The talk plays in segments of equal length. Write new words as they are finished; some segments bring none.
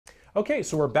Okay,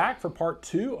 so we're back for part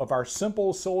 2 of our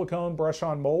simple silicone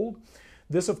brush-on mold.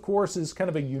 This, of course, is kind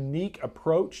of a unique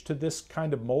approach to this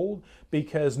kind of mold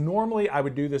because normally I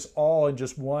would do this all in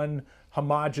just one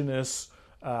homogeneous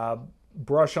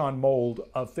brush-on mold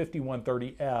of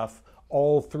 5130F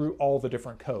all through all the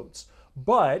different coats.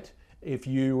 But if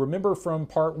you remember from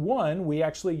part 1, we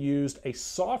actually used a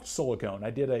soft silicone. I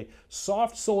did a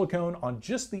soft silicone on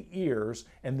just the ears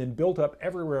and then built up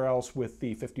everywhere else with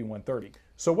the 5130.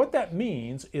 So what that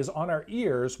means is on our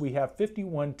ears, we have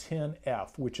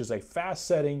 5110F, which is a fast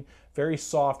setting, very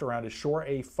soft around a Shore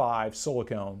A5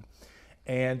 silicone.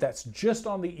 And that's just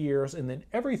on the ears, and then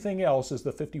everything else is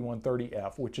the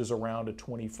 5130F, which is around a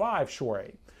 25 Shore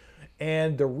A.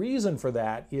 And the reason for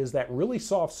that is that really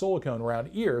soft silicone around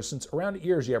ears, since around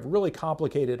ears you have really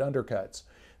complicated undercuts,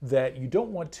 that you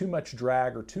don't want too much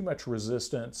drag or too much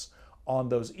resistance on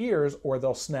those ears or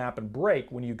they'll snap and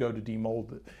break when you go to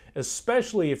demold it,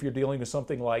 especially if you're dealing with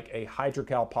something like a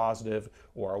hydrocal positive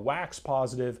or a wax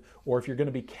positive, or if you're going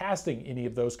to be casting any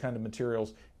of those kind of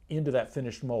materials into that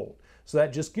finished mold. So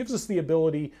that just gives us the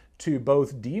ability to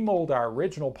both demold our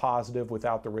original positive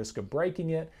without the risk of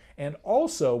breaking it, and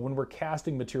also when we're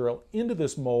casting material into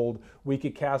this mold, we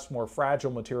could cast more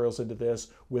fragile materials into this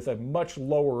with a much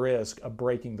lower risk of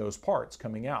breaking those parts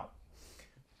coming out.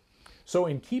 So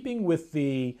in keeping with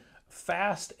the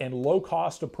fast and low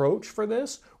cost approach for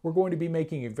this, we're going to be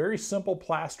making a very simple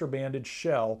plaster bandage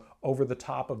shell over the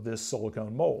top of this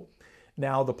silicone mold.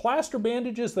 Now the plaster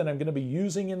bandages that I'm going to be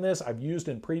using in this, I've used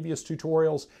in previous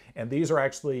tutorials, and these are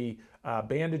actually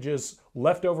bandages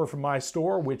left over from my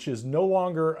store, which is no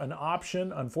longer an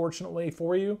option, unfortunately,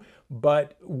 for you.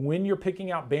 But when you're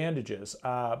picking out bandages,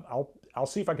 I'll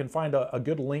see if I can find a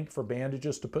good link for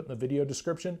bandages to put in the video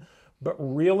description. But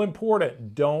real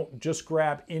important, don't just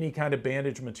grab any kind of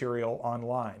bandage material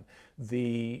online.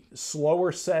 The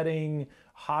slower setting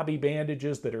hobby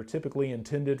bandages that are typically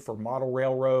intended for model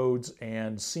railroads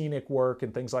and scenic work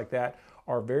and things like that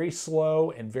are very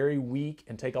slow and very weak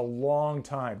and take a long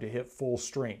time to hit full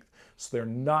strength. So they're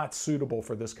not suitable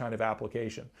for this kind of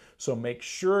application. So make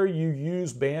sure you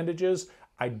use bandages,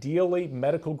 ideally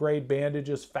medical grade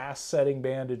bandages, fast setting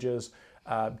bandages,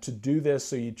 to do this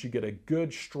so that you get a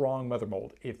good strong mother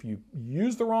mold. If you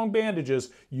use the wrong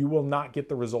bandages, you will not get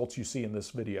the results you see in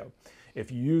this video.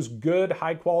 If you use good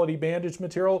high quality bandage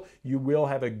material, you will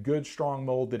have a good strong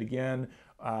mold that again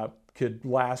could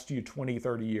last you 20,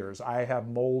 30 years. I have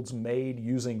molds made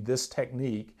using this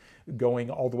technique going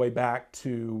all the way back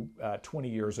to 20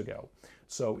 years ago.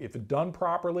 So if done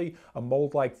properly, a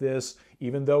mold like this,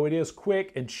 even though it is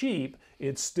quick and cheap,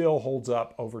 it still holds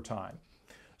up over time.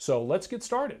 So let's get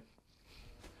started.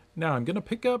 Now I'm going to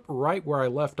pick up right where I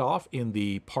left off in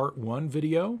the part 1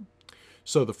 video.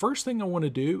 So the first thing I want to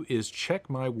do is check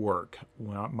my work,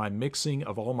 my mixing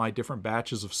of all my different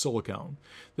batches of silicone.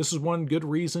 This is one good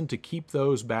reason to keep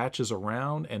those batches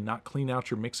around and not clean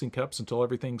out your mixing cups until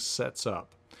everything sets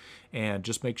up. And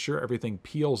just make sure everything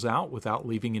peels out without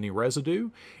leaving any residue,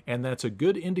 and that's a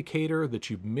good indicator that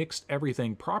you've mixed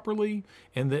everything properly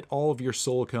and that all of your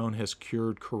silicone has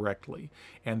cured correctly.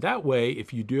 And that way,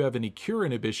 if you do have any cure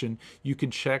inhibition, you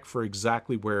can check for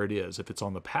exactly where it is, if it's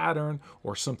on the pattern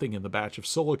or something in the batch of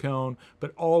silicone,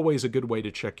 but always a good way to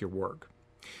check your work.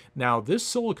 Now this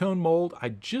silicone mold, I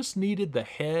just needed the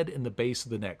head and the base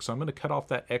of the neck. So I'm going to cut off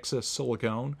that excess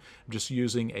silicone. I'm just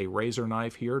using a razor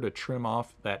knife here to trim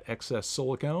off that excess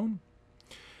silicone.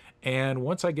 And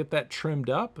once I get that trimmed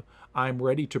up, I'm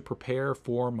ready to prepare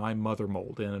for my mother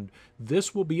mold. And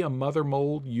this will be a mother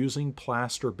mold using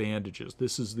plaster bandages.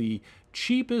 This is the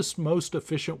cheapest, most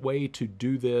efficient way to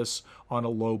do this on a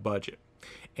low budget.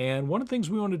 And one of the things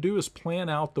we want to do is plan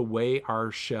out the way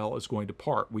our shell is going to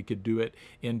part. We could do it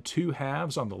in 2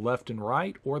 halves on the left and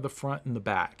right, or the front and the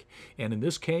back. And in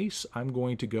this case, I'm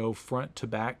going to go front to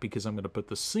back because I'm going to put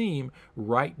the seam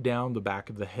right down the back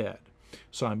of the head.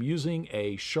 So I'm using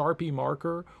a Sharpie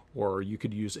marker, or you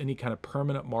could use any kind of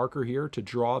permanent marker here to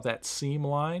draw that seam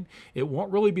line. It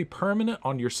won't really be permanent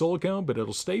on your silicone, but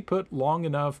it'll stay put long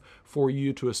enough for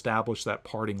you to establish that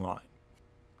parting line.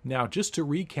 Now, just to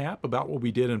recap about what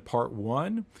we did in part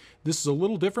 1, this is a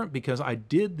little different because I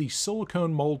did the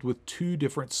silicone mold with 2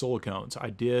 different silicones. I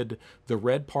did the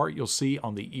red part you'll see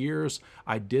on the ears.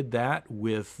 I did that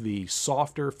with the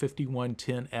softer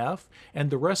 5110F,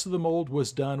 and the rest of the mold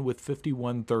was done with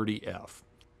 5130F.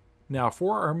 Now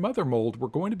for our mother mold, we're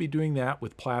going to be doing that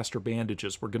with plaster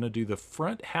bandages. We're going to do the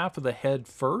front half of the head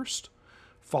first,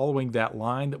 following that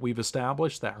line that we've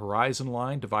established, that horizon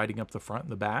line dividing up the front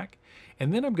and the back.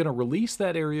 And then I'm going to release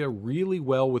that area really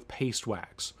well with paste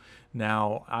wax.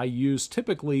 Now I use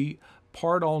typically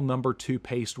Part all number 2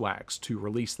 paste wax to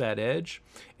release that edge,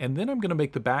 and then I'm going to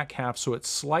make the back half so it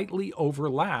slightly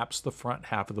overlaps the front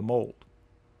half of the mold.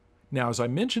 Now, as I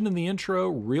mentioned in the intro,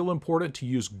 real important to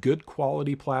use good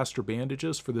quality plaster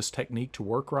bandages for this technique to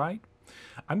work right.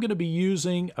 I'm going to be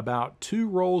using about 2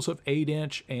 rolls of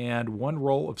 8-inch and 1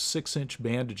 roll of 6-inch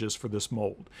bandages for this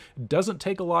mold. It doesn't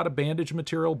take a lot of bandage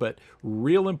material, but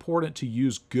real important to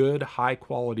use good, high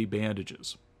quality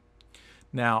bandages.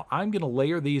 Now, I'm going to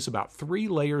layer these about 3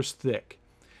 layers thick.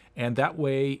 And that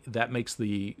way, that makes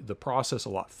the process a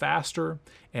lot faster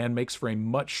and makes for a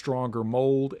much stronger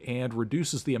mold and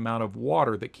reduces the amount of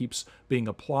water that keeps being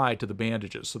applied to the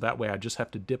bandages. So that way I just have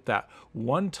to dip that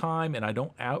one time and I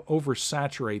don't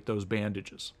oversaturate those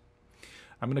bandages.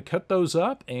 I'm going to cut those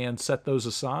up and set those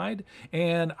aside.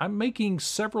 And I'm making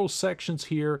several sections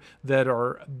here that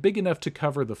are big enough to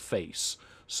cover the face.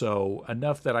 So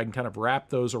enough that I can kind of wrap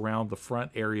those around the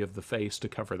front area of the face to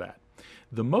cover that.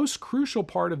 The most crucial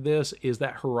part of this is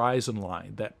that horizon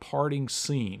line, that parting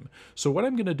seam. So what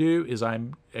I'm going to do is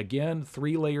I'm, again,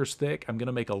 3 layers thick. I'm going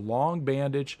to make a long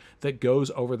bandage that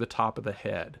goes over the top of the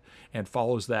head and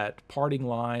follows that parting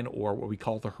line, or what we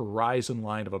call the horizon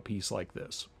line of a piece like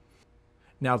this.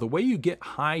 Now, the way you get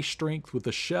high strength with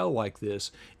a shell like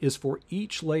this is for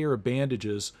each layer of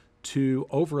bandages to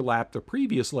overlap the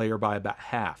previous layer by about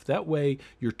half. That way,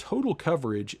 your total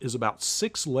coverage is about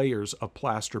 6 layers of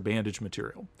plaster bandage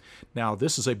material. Now,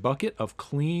 this is a bucket of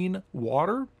clean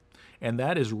water, and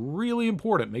that is really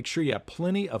important. Make sure you have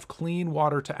plenty of clean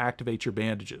water to activate your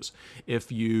bandages.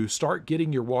 If you start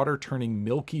getting your water turning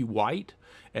milky white,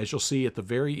 as you'll see at the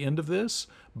very end of this,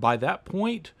 by that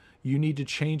point, you need to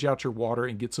change out your water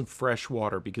and get some fresh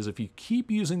water, because if you keep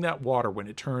using that water when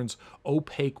it turns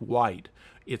opaque white,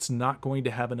 it's not going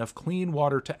to have enough clean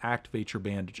water to activate your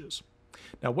bandages.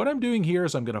 Now, what I'm doing here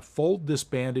is I'm going to fold this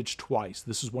bandage twice.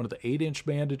 This is one of the 8-inch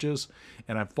bandages,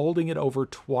 and I'm folding it over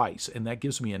twice, and that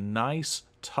gives me a nice,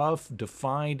 tough,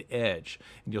 defined edge.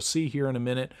 And you'll see here in a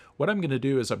minute, what I'm going to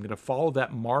do is I'm going to follow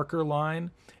that marker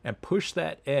line and push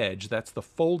that edge. That's the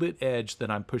folded edge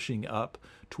that I'm pushing up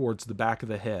towards the back of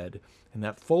the head. And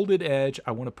that folded edge,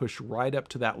 I want to push right up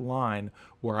to that line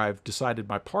where I've decided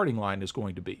my parting line is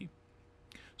going to be.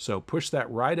 So push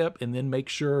that right up, and then make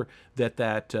sure that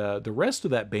the rest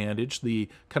of that bandage, the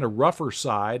kind of rougher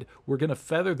side, we're going to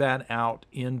feather that out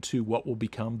into what will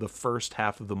become the first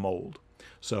half of the mold.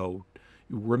 So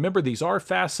remember, these are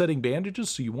fast-setting bandages,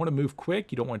 so you want to move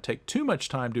quick. You don't want to take too much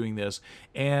time doing this.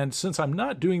 And since I'm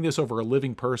not doing this over a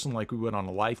living person like we would on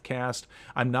a life cast,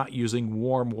 I'm not using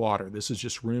warm water. This is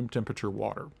just room temperature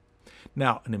water.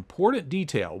 Now, an important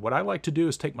detail, what I like to do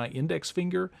is take my index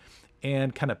finger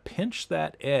and kind of pinch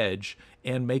that edge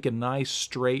and make a nice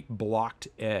straight blocked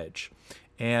edge.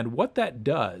 And what that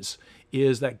does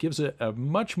is that gives it a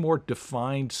much more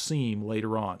defined seam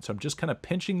later on. So I'm just kind of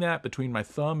pinching that between my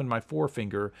thumb and my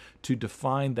forefinger to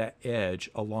define that edge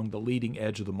along the leading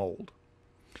edge of the mold.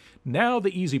 Now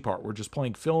the easy part, we're just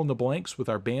playing fill in the blanks with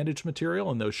our bandage material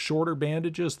and those shorter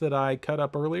bandages that I cut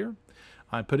up earlier.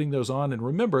 I'm putting those on, and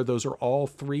remember, those are all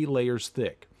 3 layers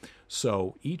thick.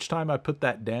 So each time I put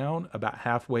that down about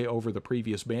halfway over the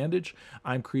previous bandage,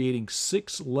 I'm creating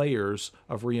 6 layers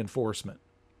of reinforcement.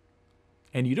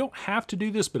 And you don't have to do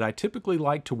this, but I typically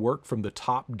like to work from the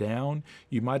top down.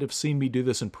 You might have seen me do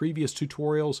this in previous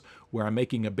tutorials where I'm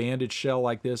making a bandage shell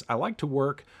like this. I like to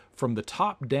work from the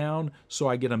top down so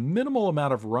I get a minimal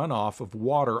amount of runoff of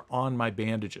water on my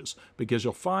bandages, because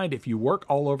you'll find if you work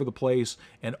all over the place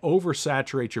and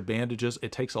oversaturate your bandages,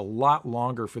 it takes a lot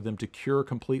longer for them to cure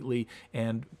completely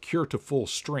and cure to full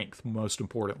strength, most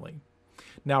importantly.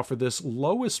 Now, for this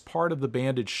lowest part of the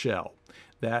bandage shell,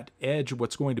 that edge,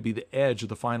 what's going to be the edge of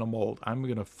the final mold, I'm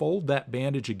going to fold that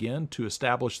bandage again to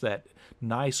establish that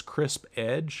nice crisp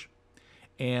edge,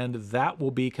 and that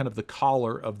will be kind of the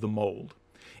collar of the mold.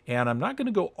 And I'm not going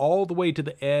to go all the way to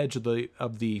the edge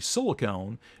of the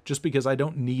silicone just because I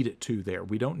don't need it to there.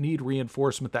 We don't need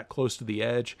reinforcement that close to the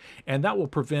edge, and that will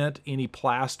prevent any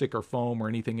plastic or foam or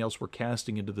anything else we're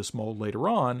casting into this mold later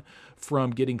on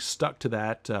from getting stuck to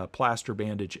that plaster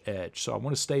bandage edge. So I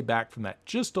want to stay back from that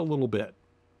just a little bit.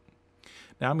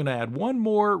 Now I'm going to add one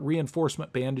more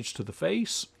reinforcement bandage to the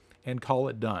face and call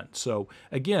it done. So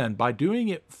again, by doing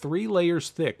it 3 layers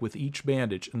thick with each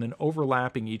bandage and then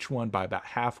overlapping each one by about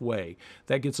halfway,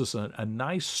 that gets us a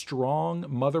nice strong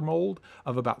mother mold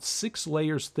of about 6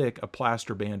 layers thick of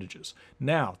plaster bandages.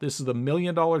 Now, this is the $1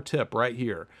 million tip right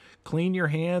here. Clean your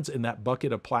hands in that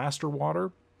bucket of plaster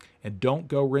water and don't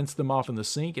go rinse them off in the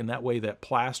sink, and that way that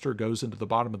plaster goes into the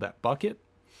bottom of that bucket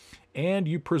and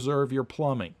you preserve your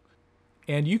plumbing.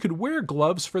 And you could wear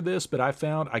gloves for this, but I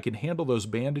found I can handle those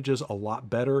bandages a lot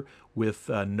better with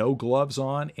no gloves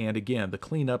on. And again, the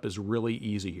cleanup is really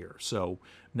easy here. So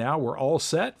now we're all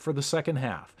set for the second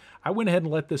half. I went ahead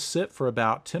and let this sit for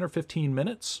about 10 or 15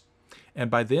 minutes. And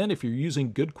by then, if you're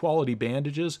using good quality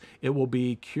bandages, it will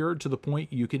be cured to the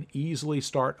point you can easily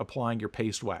start applying your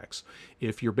paste wax.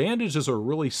 If your bandages are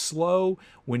really slow,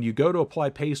 when you go to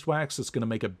apply paste wax, it's going to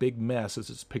make a big mess as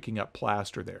it's picking up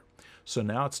plaster there. So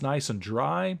now it's nice and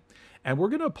dry. And we're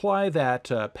going to apply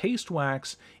that paste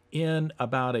wax in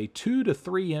about a 2 to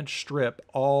 3 inch strip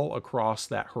all across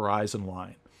that horizon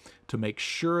line, to make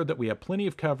sure that we have plenty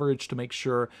of coverage, to make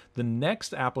sure the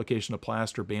next application of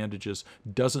plaster bandages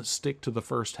doesn't stick to the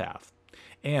first half.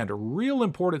 And a real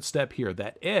important step here,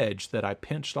 that edge that I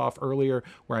pinched off earlier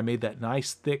where I made that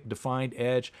nice thick defined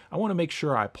edge, I want to make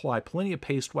sure I apply plenty of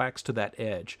paste wax to that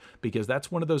edge, because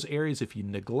that's one of those areas, if you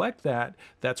neglect that,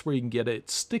 that's where you can get it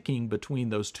sticking between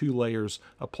those 2 layers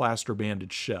of plaster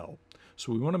bandage shell.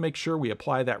 So we want to make sure we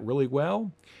apply that really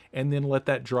well and then let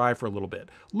that dry for a little bit.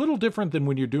 A little different than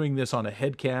when you're doing this on a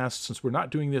head cast. Since we're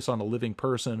not doing this on a living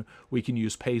person, we can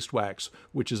use paste wax,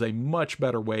 which is a much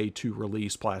better way to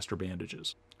release plaster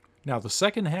bandages. Now the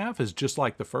second half is just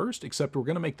like the first, except we're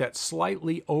going to make that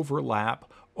slightly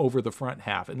overlap over the front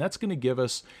half, and that's going to give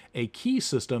us a key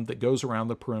system that goes around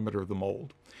the perimeter of the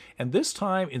mold. And this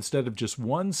time, instead of just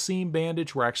 1 seam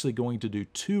bandage, we're actually going to do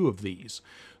 2 of these.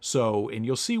 So, and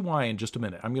you'll see why in just a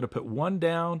minute. I'm going to put 1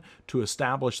 down to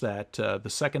establish that the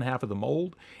second half of the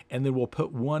mold, and then we'll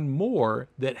put 1 more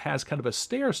that has kind of a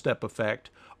stair-step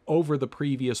effect over the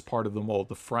previous part of the mold,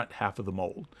 the front half of the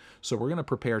mold. So we're going to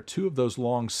prepare 2 of those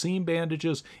long seam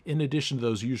bandages in addition to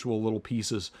those usual little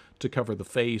pieces to cover the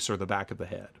face or the back of the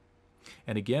head.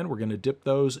 And again, we're going to dip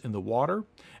those in the water.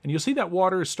 And you'll see that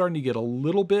water is starting to get a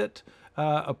little bit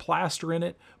of plaster in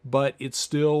it, but it's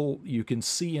still, you can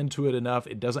see into it enough.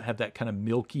 It doesn't have that kind of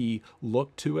milky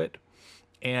look to it.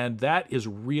 And that is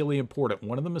really important.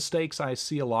 One of the mistakes I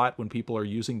see a lot when people are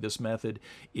using this method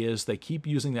is they keep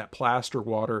using that plaster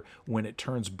water when it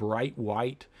turns bright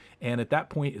white. And at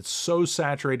that point, it's so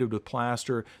saturated with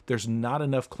plaster, there's not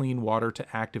enough clean water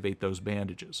to activate those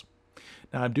bandages.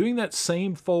 Now I'm doing that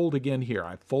same fold again here.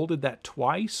 I folded that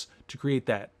twice to create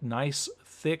that nice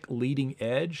thick leading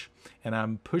edge, and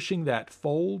I'm pushing that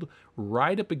fold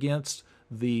right up against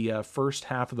the first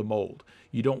half of the mold.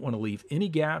 You don't want to leave any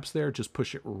gaps there, just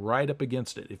push it right up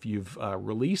against it. If you've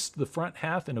released the front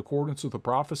half in accordance with the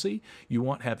prophecy, you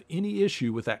won't have any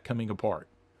issue with that coming apart.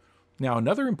 Now,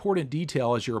 another important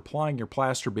detail as you're applying your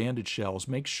plaster bandage shells,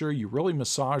 make sure you really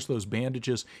massage those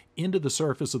bandages into the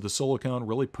surface of the silicone,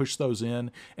 really push those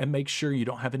in, and make sure you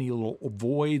don't have any little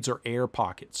voids or air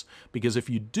pockets. Because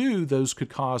if you do, those could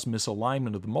cause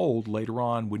misalignment of the mold later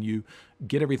on when you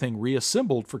get everything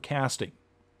reassembled for casting.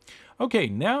 Okay,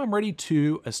 now I'm ready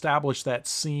to establish that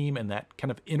seam and that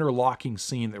kind of interlocking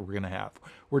seam that we're going to have.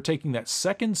 We're taking that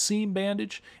second seam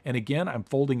bandage, and again, I'm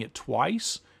folding it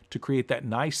twice to create that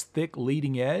nice thick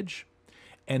leading edge.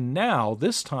 And now,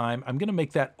 this time, I'm going to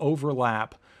make that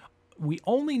overlap. We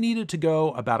only need it to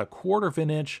go about 1/4 of an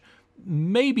inch,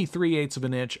 maybe 3/8 of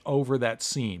an inch over that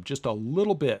seam, just a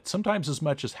little bit, sometimes as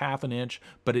much as 1/2 an inch,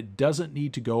 but it doesn't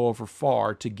need to go over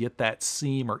far to get that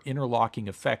seam or interlocking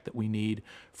effect that we need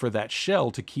for that shell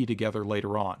to key together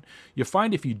later on. You'll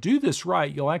find if you do this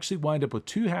right, you'll actually wind up with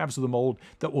 2 halves of the mold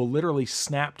that will literally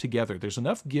snap together. There's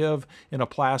enough give in a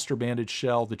plaster bandage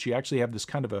shell that you actually have this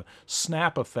kind of a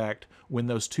snap effect when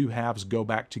those 2 halves go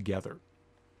back together.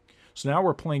 So now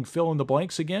we're playing fill in the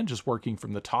blanks again, just working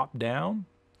from the top down.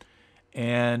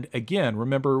 And again,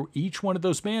 remember, each one of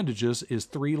those bandages is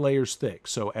 3 layers thick.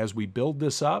 So as we build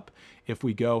this up, if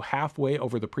we go halfway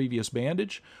over the previous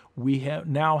bandage, we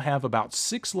now have about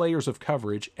 6 layers of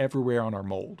coverage everywhere on our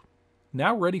mold.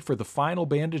 Now ready for the final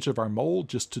bandage of our mold,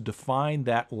 just to define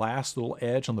that last little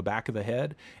edge on the back of the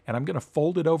head. And I'm going to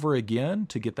fold it over again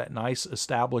to get that nice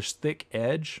established thick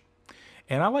edge.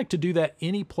 And I like to do that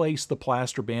any place the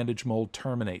plaster bandage mold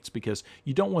terminates, because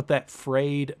you don't want that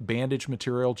frayed bandage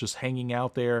material just hanging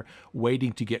out there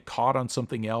waiting to get caught on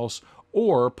something else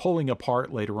or pulling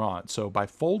apart later on. So by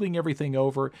folding everything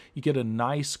over, you get a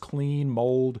nice clean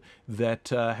mold that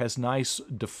has nice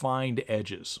defined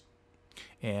edges.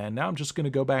 And now I'm just going to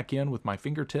go back in with my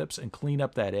fingertips and clean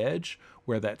up that edge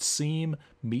where that seam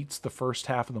meets the first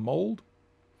half of the mold.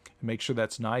 And make sure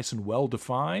that's nice and well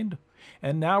defined.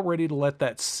 And now ready to let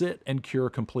that sit and cure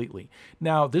completely.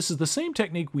 Now, this is the same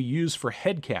technique we use for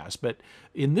head cast, but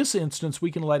in this instance,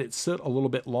 we can let it sit a little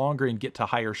bit longer and get to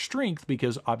higher strength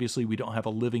because obviously we don't have a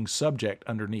living subject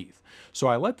underneath. So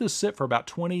I let this sit for about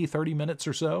 20, 30 minutes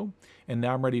or so, and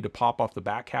now I'm ready to pop off the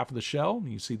back half of the shell.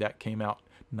 You see that came out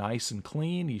nice and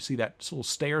clean. You see that little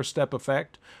stair step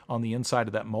effect on the inside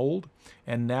of that mold.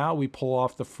 And now we pull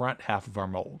off the front half of our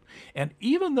mold. And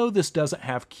even though this doesn't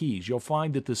have keys, you'll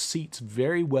find that this seats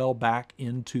very well back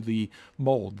into the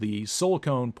mold. The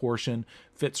silicone portion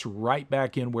fits right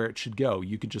back in where it should go.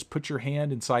 You can just put your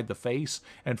hand inside the face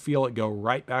and feel it go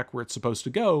right back where it's supposed to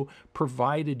go,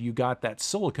 provided you got that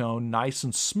silicone nice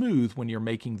and smooth when you're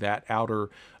making that outer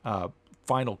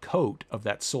final coat of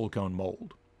that silicone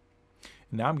mold.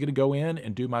 Now I'm going to go in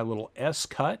and do my little S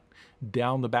cut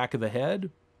down the back of the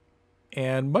head.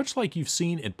 And much like you've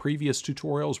seen in previous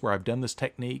tutorials where I've done this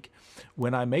technique,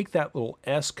 when I make that little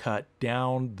S cut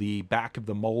down the back of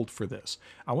the mold for this,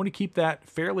 I want to keep that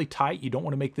fairly tight. You don't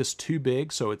want to make this too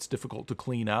big so it's difficult to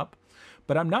clean up.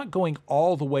 But I'm not going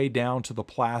all the way down to the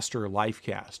plaster life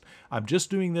cast. I'm just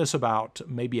doing this about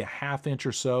maybe a ½ inch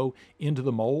or so into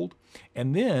the mold.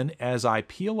 And then as I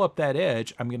peel up that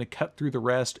edge, I'm going to cut through the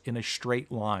rest in a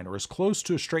straight line, or as close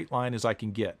to a straight line as I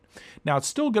can get. Now it's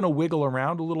still going to wiggle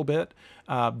around a little bit.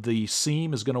 The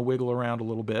seam is going to wiggle around a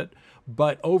little bit.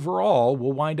 But overall,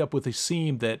 we'll wind up with a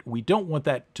seam that we don't want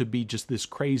that to be just this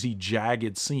crazy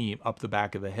jagged seam up the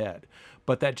back of the head.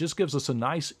 But that just gives us a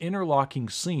nice interlocking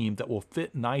seam that will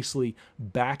fit nicely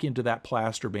back into that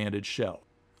plaster bandage shell.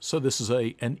 So this is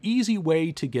an easy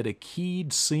way to get a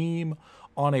keyed seam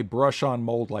on a brush-on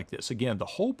mold like this. Again, the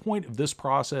whole point of this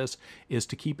process is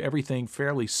to keep everything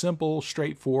fairly simple,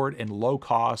 straightforward, and low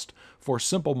cost for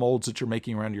simple molds that you're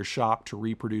making around your shop to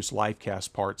reproduce life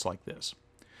cast parts like this.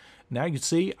 Now you can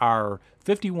see our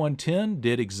 5110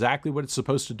 did exactly what it's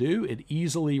supposed to do. It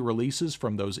easily releases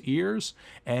from those ears,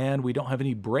 and we don't have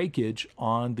any breakage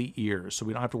on the ears. So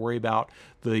we don't have to worry about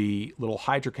the little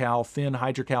thin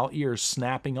hydrocal ears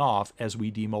snapping off as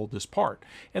we demold this part.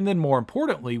 And then more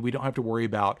importantly, we don't have to worry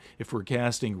about if we're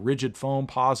casting rigid foam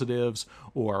positives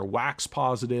or wax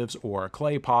positives or a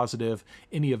clay positive,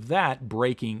 any of that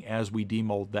breaking as we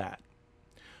demold that.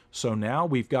 So now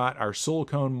we've got our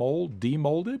silicone mold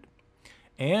demolded,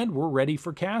 and we're ready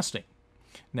for casting.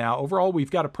 Now, overall, we've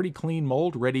got a pretty clean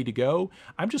mold ready to go.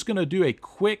 I'm just going to do a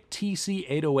quick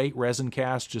TC808 resin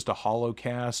cast, just a hollow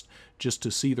cast, just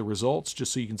to see the results,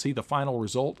 just so you can see the final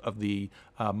result of the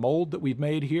mold that we've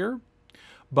made here.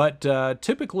 But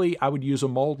typically, I would use a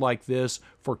mold like this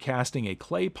for casting a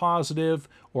clay positive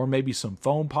or maybe some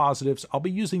foam positives. I'll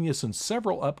be using this in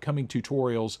several upcoming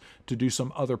tutorials to do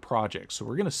some other projects. So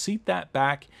we're going to seat that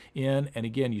back in. And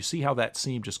again, you see how that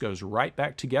seam just goes right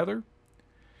back together.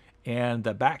 And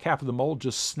the back half of the mold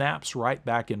just snaps right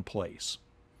back in place.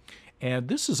 And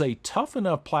this is a tough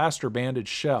enough plaster bandage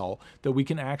shell that we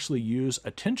can actually use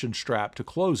a tension strap to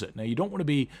close it. Now, you don't want to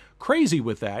be crazy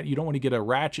with that. You don't want to get a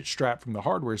ratchet strap from the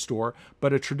hardware store,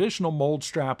 but a traditional mold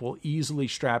strap will easily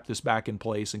strap this back in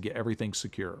place and get everything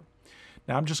secure.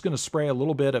 Now, I'm just going to spray a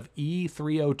little bit of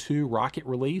E302 rocket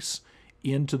release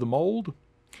into the mold,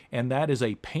 and that is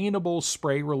a paintable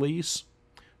spray release.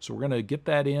 So we're going to get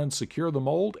that in, secure the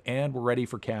mold, and we're ready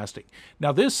for casting.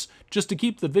 Now this, just to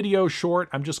keep the video short,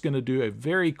 I'm just going to do a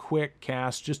very quick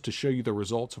cast just to show you the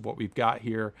results of what we've got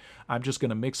here. I'm just going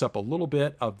to mix up a little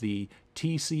bit of the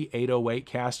TC808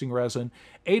 casting resin.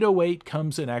 808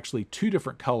 comes in actually two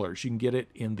different colors. You can get it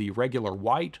in the regular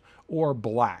white or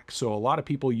black. So a lot of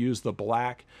people use the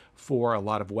black for a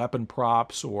lot of weapon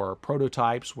props or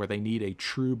prototypes where they need a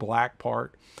true black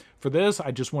part. For this, I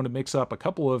just want to mix up a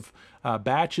couple of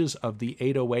batches of the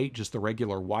 808, just the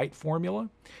regular white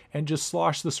formula, and just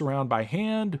slosh this around by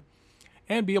hand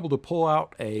and be able to pull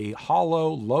out a hollow,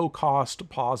 low-cost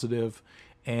positive.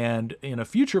 And in a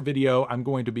future video, I'm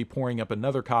going to be pouring up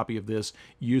another copy of this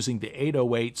using the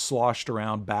 808 sloshed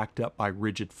around, backed up by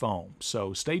rigid foam.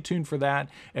 So stay tuned for that,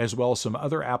 as well as some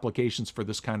other applications for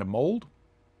this kind of mold.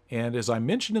 And as I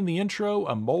mentioned in the intro,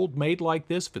 a mold made like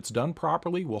this, if it's done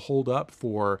properly, will hold up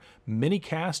for many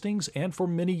castings and for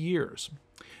many years.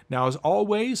 Now, as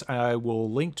always, I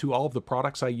will link to all of the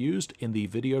products I used in the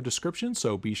video description,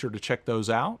 so be sure to check those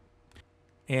out.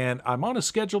 And I'm on a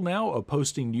schedule now of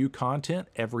posting new content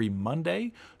every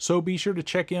Monday, so be sure to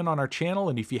check in on our channel.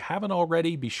 And if you haven't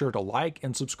already, be sure to like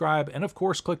and subscribe, and of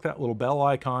course, click that little bell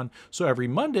icon so every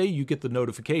Monday you get the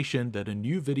notification that a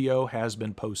new video has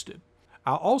been posted.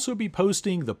 I'll also be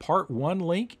posting the Part 1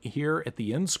 link here at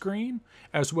the end screen,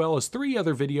 as well as 3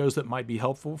 other videos that might be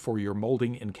helpful for your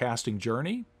molding and casting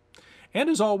journey.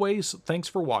 And as always, thanks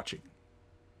for watching.